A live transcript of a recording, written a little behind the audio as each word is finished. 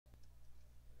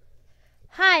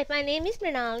Hi, my name is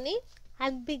Mrinalini.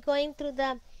 I'll be going through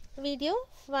the video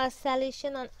for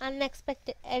solution on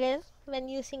unexpected error when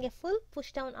using a full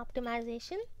push down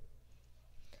optimization.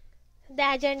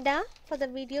 The agenda for the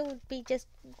video would be just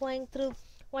going through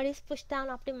what is push down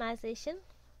optimization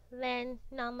when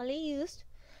normally used,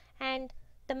 and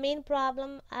the main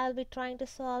problem I'll be trying to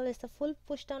solve is the full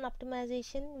push down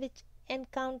optimization which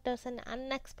encounters an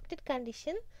unexpected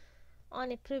condition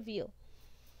on a preview.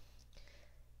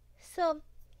 So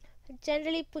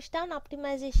generally, push down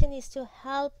optimization is to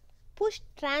help push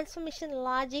transformation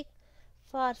logic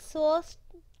for source,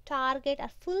 target, or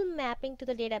full mapping to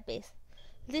the database.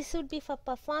 This would be for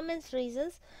performance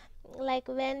reasons, like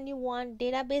when you want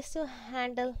database to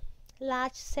handle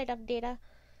large set of data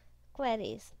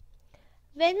queries.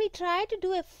 When we try to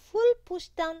do a full push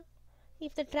down,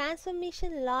 if the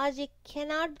transformation logic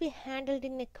cannot be handled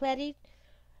in a query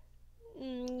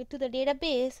to the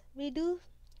database, we do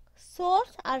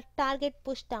source or target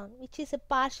push down, which is a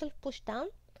partial push down.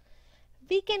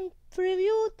 We can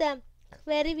preview the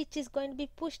query which is going to be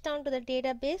pushed down to the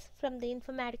database from the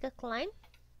Informatica client.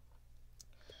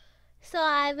 So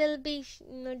I will be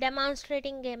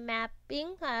demonstrating a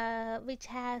mapping which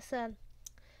has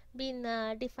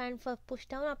been defined for push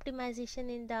down optimization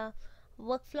in the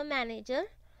workflow manager,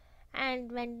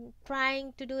 and when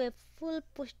trying to do a full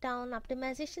push down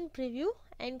optimization preview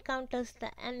encounters the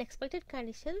unexpected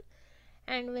condition,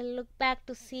 and we'll look back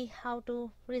to see how to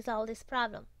resolve this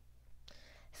problem.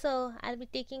 So I'll be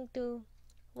taking to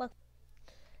work.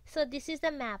 So this is the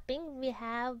mapping we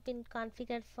have been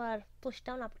configured for push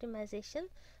down optimization.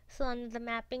 So on the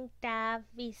mapping tab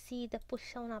we see the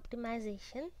push down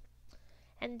optimization,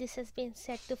 and this has been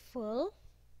set to full,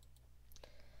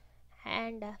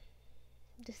 and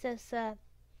this is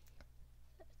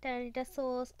Teradata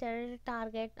source, Teradata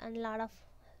target, and a lot of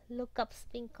lookups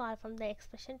being called from the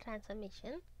expression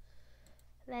transformation.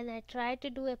 When I try to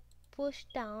do a push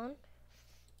down,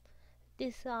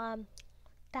 this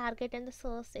target and the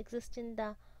source exist in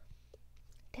the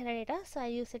Teradata, so I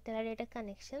use a Teradata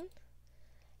connection,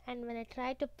 and when I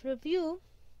try to preview,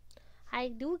 I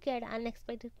do get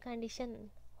unexpected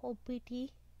condition opt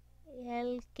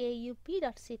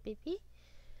lkup.cpp.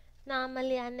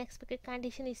 Normally unexpected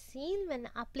condition is seen when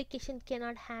application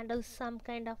cannot handle some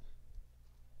kind of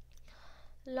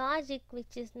logic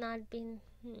which is not been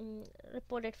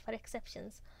reported for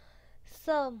exceptions.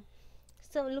 So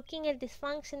looking at this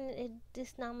function,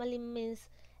 this normally means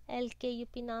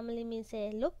lkup normally means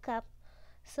a lookup.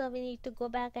 So we need to go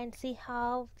back and see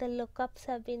how the lookups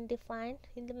have been defined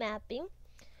in the mapping,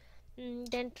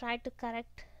 then try to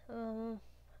correct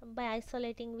by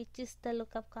isolating which is the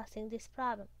lookup causing this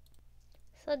problem.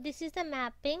 So this is the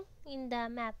mapping in the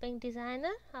mapping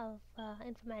designer of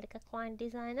Informatica Client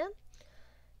Designer.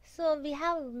 So we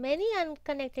have many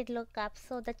unconnected lookups,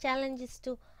 so the challenge is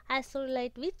to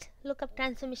isolate which lookup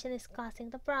transformation is causing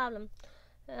the problem,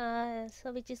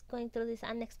 so which is going through this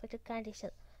unexpected condition.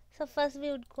 So first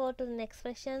we would go to the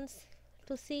expressions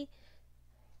to see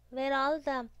where all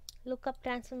the lookup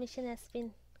transformation has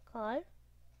been called,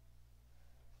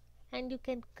 and you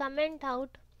can comment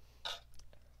out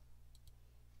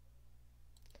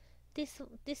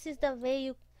this is the way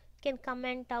you can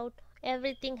comment out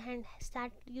everything and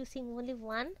start using only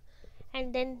one,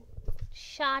 and then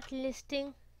short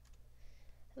listing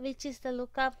which is the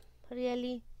lookup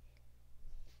really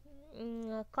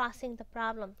causing the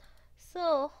problem.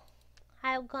 So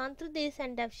I have gone through this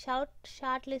and I've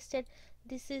shortlisted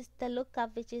this is the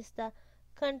lookup which is the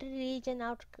country region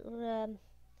out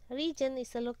region is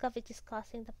the lookup which is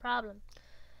causing the problem.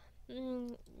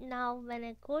 Now when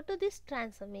I go to this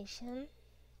transformation,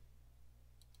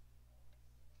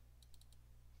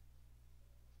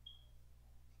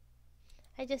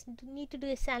 I just need to do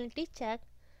a sanity check.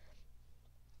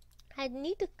 I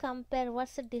need to compare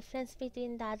what's the difference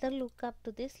between the other lookup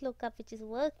to this lookup which is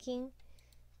working,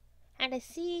 and I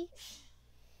see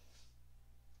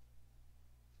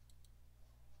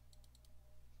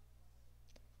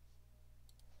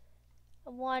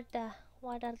what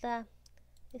are the,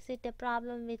 is it a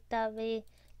problem with the way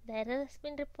the error has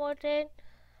been reported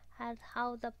and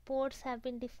how the ports have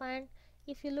been defined.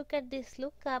 If you look at this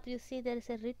lookup, you see there is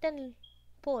a written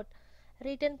port.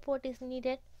 Written port is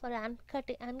needed for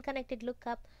unconnected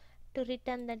lookup to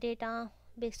return the data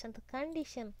based on the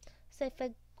condition. So if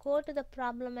I go to the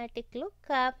problematic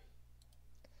lookup,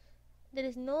 there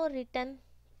is no written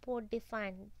port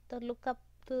defined. The lookup,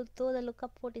 though the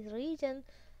lookup port is region,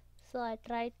 so I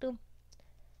try to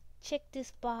check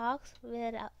this box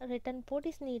where a written port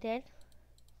is needed,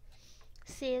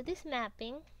 save this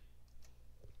mapping,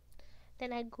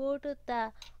 then I go to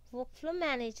the workflow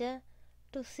manager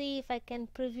to see if I can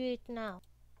preview it now.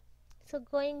 So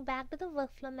going back to the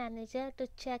workflow manager to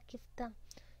check if the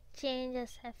change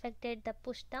has affected the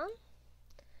push down.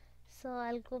 So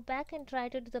I'll go back and try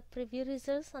to do the preview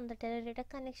results on the teledata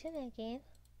connection again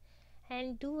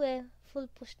and do a full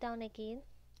push down again.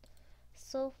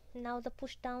 So now the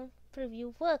push down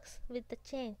preview works with the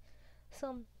change.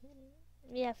 So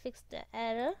we have fixed the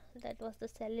error, that was the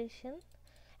solution,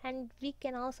 and we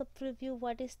can also preview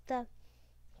what is the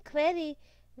query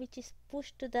which is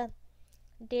pushed to the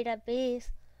database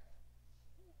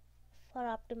for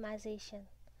optimization.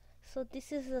 So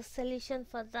this is the solution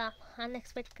for the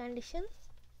unexpected condition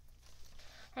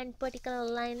and particular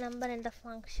line number and the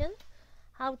function.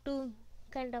 How to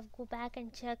kind of go back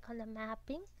and check on the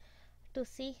mapping to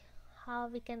see how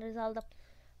we can resolve the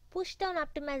push down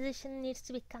optimization needs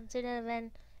to be considered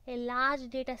when a large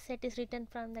data set is written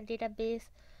from the database.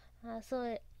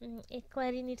 So a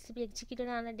query needs to be executed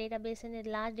on a database and a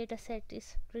large data set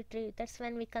is retrieved. That's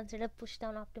when we consider push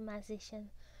down optimization.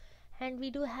 And we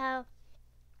do have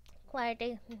quite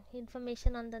a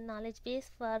information on the knowledge base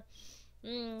for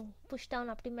push down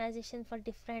optimization for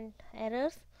different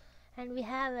errors, and we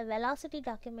have a velocity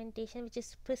documentation which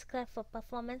is prescribed for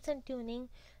performance and tuning.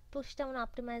 Push down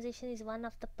optimization is one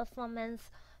of the performance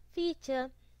feature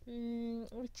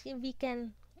which we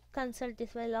can consult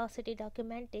this velocity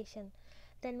documentation.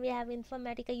 Then we have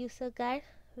Informatica user guide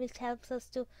which helps us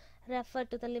to refer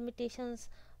to the limitations,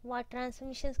 what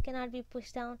transformations cannot be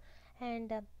pushed down,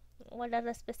 and what are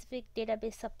the specific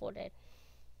database supported.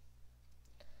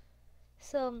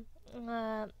 So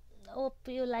hope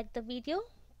you like the video.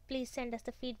 Please send us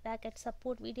the feedback at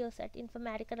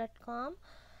supportvideos@informatica.com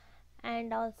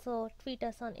and also tweet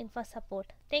us on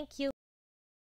InfoSupport. Thank you.